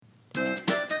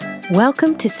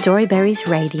Welcome to Storyberries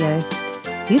Radio.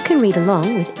 You can read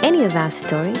along with any of our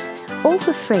stories, all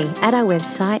for free at our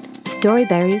website,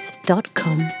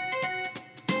 storyberries.com.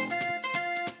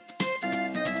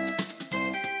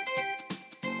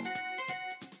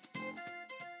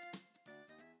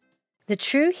 The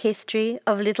True History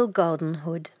of Little Golden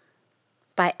Hood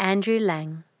by Andrew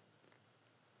Lang.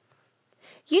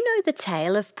 You know the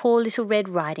tale of poor little Red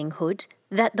Riding Hood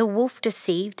that the wolf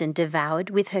deceived and devoured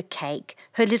with her cake,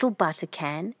 her little butter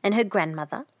can, and her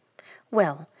grandmother?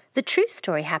 Well, the true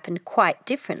story happened quite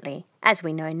differently, as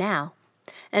we know now.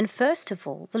 And first of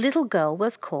all, the little girl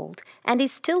was called, and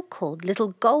is still called, Little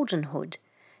Golden Hood.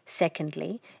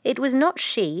 Secondly, it was not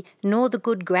she nor the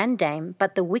good grandame,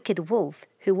 but the wicked wolf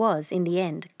who was, in the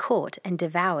end, caught and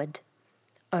devoured.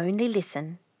 Only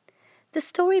listen. The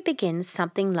story begins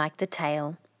something like the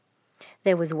tale.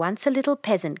 There was once a little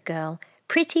peasant girl,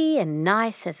 pretty and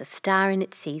nice as a star in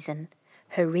its season.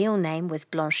 Her real name was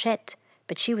Blanchette,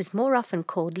 but she was more often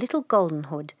called Little Golden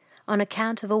Hood on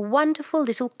account of a wonderful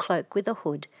little cloak with a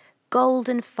hood,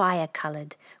 golden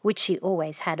fire-coloured, which she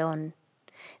always had on.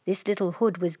 This little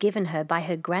hood was given her by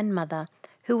her grandmother,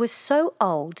 who was so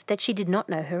old that she did not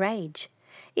know her age.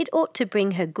 It ought to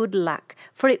bring her good luck,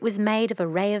 for it was made of a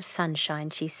ray of sunshine,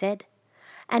 she said.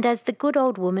 And as the good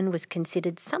old woman was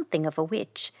considered something of a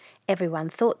witch, everyone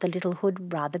thought the little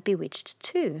hood rather bewitched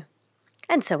too.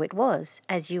 And so it was,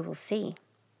 as you will see.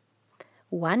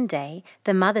 One day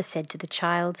the mother said to the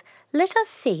child, "Let us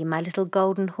see, my little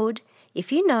golden hood,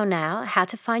 if you know now how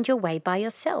to find your way by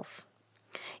yourself.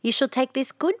 You shall take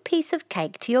this good piece of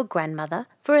cake to your grandmother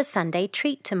for a Sunday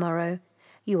treat tomorrow.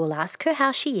 You will ask her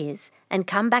how she is, and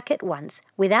come back at once,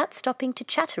 without stopping to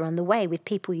chatter on the way with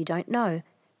people you don't know.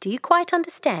 Do you quite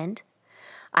understand?"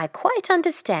 "I quite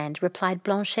understand," replied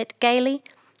Blanchette gaily,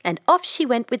 and off she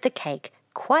went with the cake,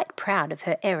 quite proud of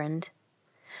her errand.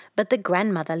 But the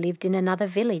grandmother lived in another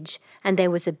village, and there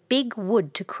was a big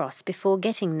wood to cross before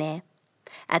getting there.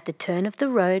 At the turn of the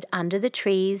road under the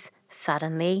trees,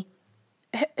 suddenly,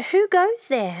 "Who goes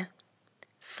there?"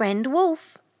 "Friend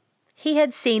Wolf." He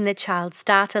had seen the child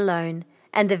start alone,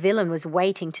 and the villain was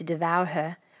waiting to devour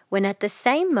her, when at the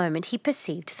same moment he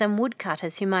perceived some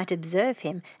woodcutters who might observe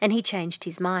him, and he changed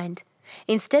his mind.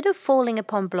 Instead of falling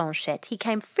upon Blanchette, he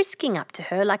came frisking up to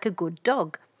her like a good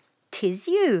dog. "'Tis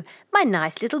you, my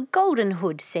nice little Golden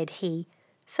Hood," said he.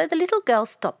 So the little girl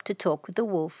stopped to talk with the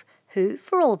wolf, who,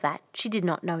 for all that, she did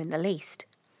not know in the least.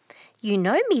 "You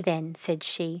know me then," said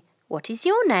she. "What is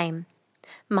your name?"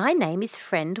 "My name is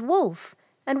Friend Wolf.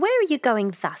 And where are you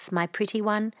going thus, my pretty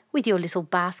one, with your little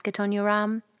basket on your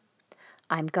arm?"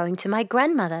 "I'm going to my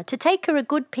grandmother to take her a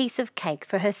good piece of cake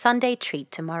for her Sunday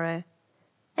treat tomorrow."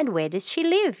 "And where does she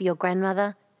live, your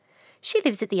grandmother?" "She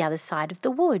lives at the other side of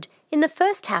the wood, in the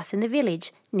first house in the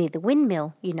village, near the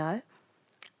windmill, you know."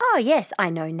 "Oh, yes, I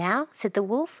know now," said the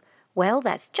wolf. "Well,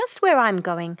 that's just where I'm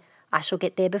going. I shall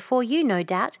get there before you, no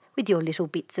doubt, with your little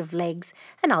bits of legs,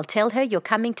 and I'll tell her you're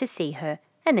coming to see her,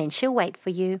 and then she'll wait for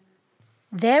you."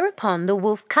 Thereupon the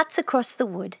wolf cuts across the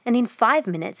wood, and in 5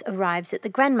 minutes arrives at the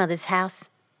grandmother's house.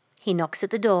 He knocks at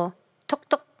the door. Tock,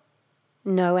 tock.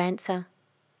 No answer.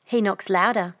 He knocks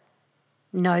louder.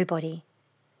 Nobody.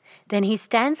 Then he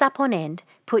stands up on end,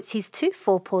 puts his 2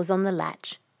 forepaws on the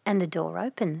latch, and the door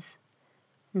opens.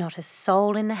 Not a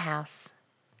soul in the house.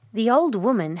 The old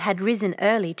woman had risen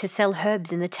early to sell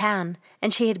herbs in the town,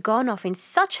 and she had gone off in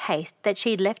such haste that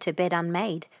she had left her bed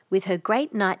unmade, with her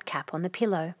great nightcap on the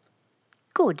pillow.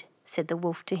 "Good," said the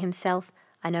wolf to himself,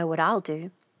 "I know what I'll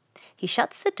do." He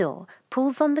shuts the door,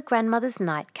 pulls on the grandmother's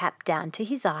nightcap down to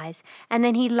his eyes, and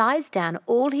then he lies down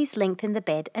all his length in the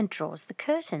bed and draws the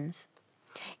curtains.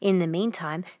 In the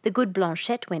meantime, the good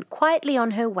Blanchette went quietly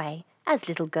on her way, as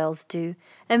little girls do,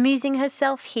 amusing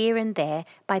herself here and there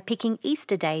by picking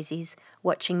Easter daisies,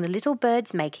 watching the little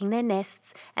birds making their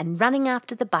nests, and running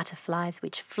after the butterflies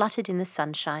which fluttered in the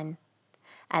sunshine.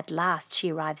 At last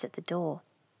she arrives at the door.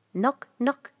 Knock,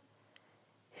 knock.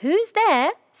 "Who's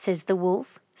there?" says the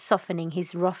wolf, softening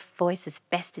his rough voice as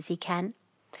best as he can.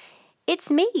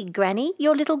 "It's me, Granny,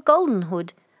 your little Golden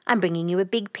Hood. I'm bringing you a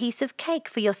big piece of cake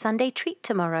for your Sunday treat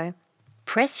tomorrow.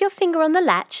 Press your finger on the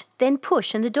latch, then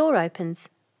push and the door opens."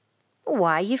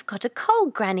 "Why, you've got a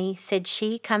cold, Granny," said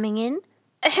she, coming in.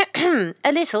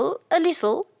 A little,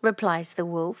 replies the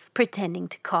wolf, pretending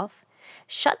to cough.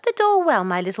 "Shut the door well,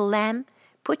 my little lamb.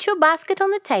 Put your basket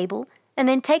on the table, and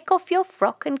then take off your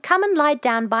frock and come and lie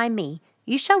down by me.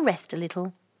 You shall rest a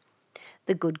little."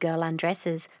 The good girl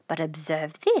undresses, but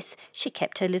observe this, she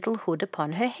kept her little hood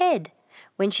upon her head.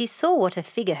 When she saw what a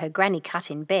figure her granny cut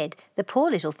in bed, the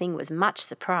poor little thing was much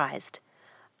surprised.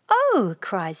 "Oh,"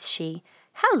 cries she,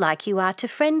 How like you are to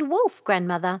friend Wolf,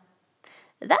 Grandmother."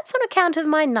 "That's on account of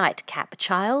my nightcap,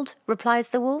 child," replies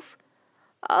the wolf.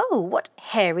 "Oh, what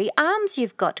hairy arms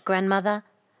you've got, Grandmother."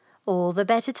 "All the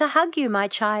better to hug you, my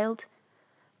child."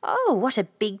 "Oh, what a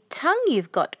big tongue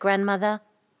you've got, Grandmother."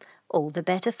 "All the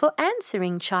better for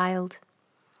answering, child."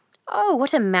 "Oh,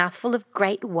 what a mouthful of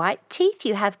great white teeth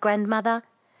you have, Grandmother."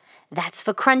 "That's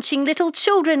for crunching little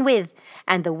children with."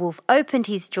 And the wolf opened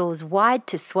his jaws wide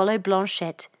to swallow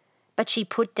Blanchette. But she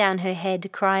put down her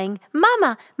head, crying,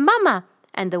 "Mamma, Mamma!"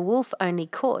 and the wolf only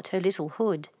caught her little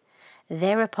hood.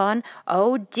 Thereupon,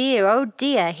 oh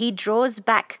dear, he draws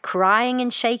back, crying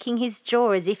and shaking his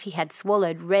jaw as if he had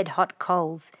swallowed red-hot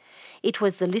coals. It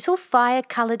was the little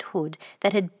fire-coloured hood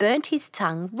that had burnt his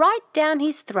tongue right down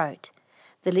his throat.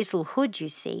 The little hood, you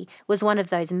see, was one of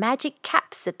those magic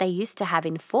caps that they used to have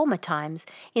in former times,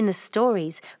 in the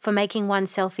stories, for making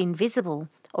oneself invisible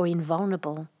or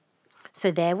invulnerable. So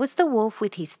there was the wolf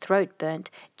with his throat burnt,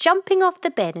 jumping off the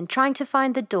bed and trying to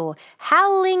find the door,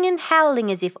 howling and howling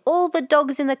as if all the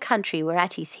dogs in the country were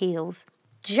at his heels.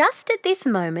 Just at this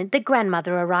moment the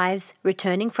grandmother arrives,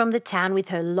 returning from the town with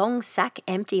her long sack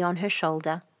empty on her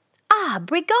shoulder. "Ah,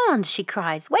 brigand!" she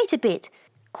cries, "wait a bit."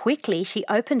 Quickly she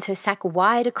opens her sack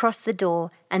wide across the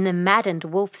door, and the maddened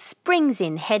wolf springs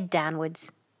in head downwards.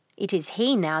 It is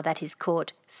he now that is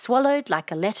caught, swallowed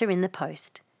like a letter in the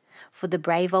post. For the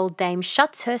brave old dame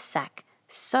shuts her sack,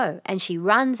 and she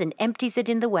runs and empties it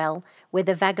in the well, where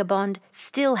the vagabond,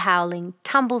 still howling,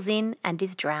 tumbles in and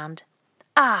is drowned.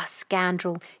 "Ah,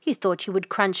 scoundrel, you thought you would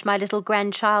crunch my little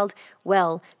grandchild.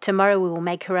 Well, tomorrow we will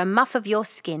make her a muff of your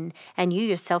skin, and you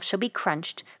yourself shall be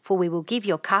crunched, for we will give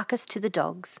your carcass to the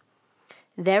dogs."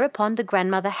 Thereupon the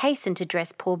grandmother hastened to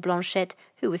dress poor Blanchette,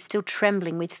 who was still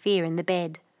trembling with fear in the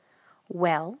bed.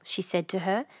 "Well," she said to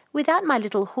her, "without my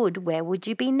little hood, where would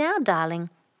you be now, darling?"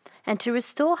 And to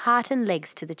restore heart and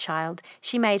legs to the child,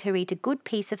 she made her eat a good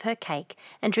piece of her cake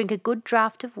and drink a good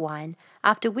draught of wine,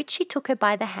 after which she took her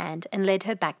by the hand and led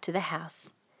her back to the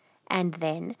house. And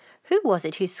then, who was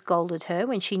it who scolded her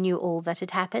when she knew all that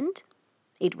had happened?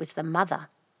 It was the mother.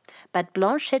 But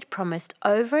Blanchette promised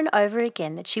over and over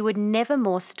again that she would never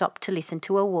more stop to listen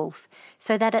to a wolf,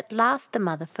 so that at last the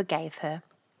mother forgave her.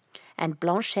 And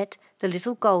Blanchette, the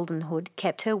little golden hood,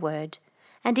 kept her word,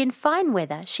 and in fine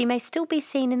weather she may still be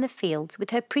seen in the fields with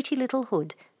her pretty little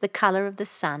hood, the colour of the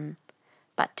sun.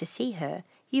 But to see her,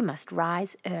 you must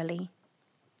rise early.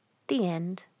 The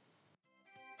end.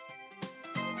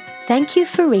 Thank you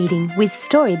for reading with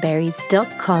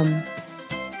Storyberries.com.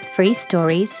 Free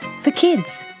stories for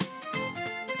kids.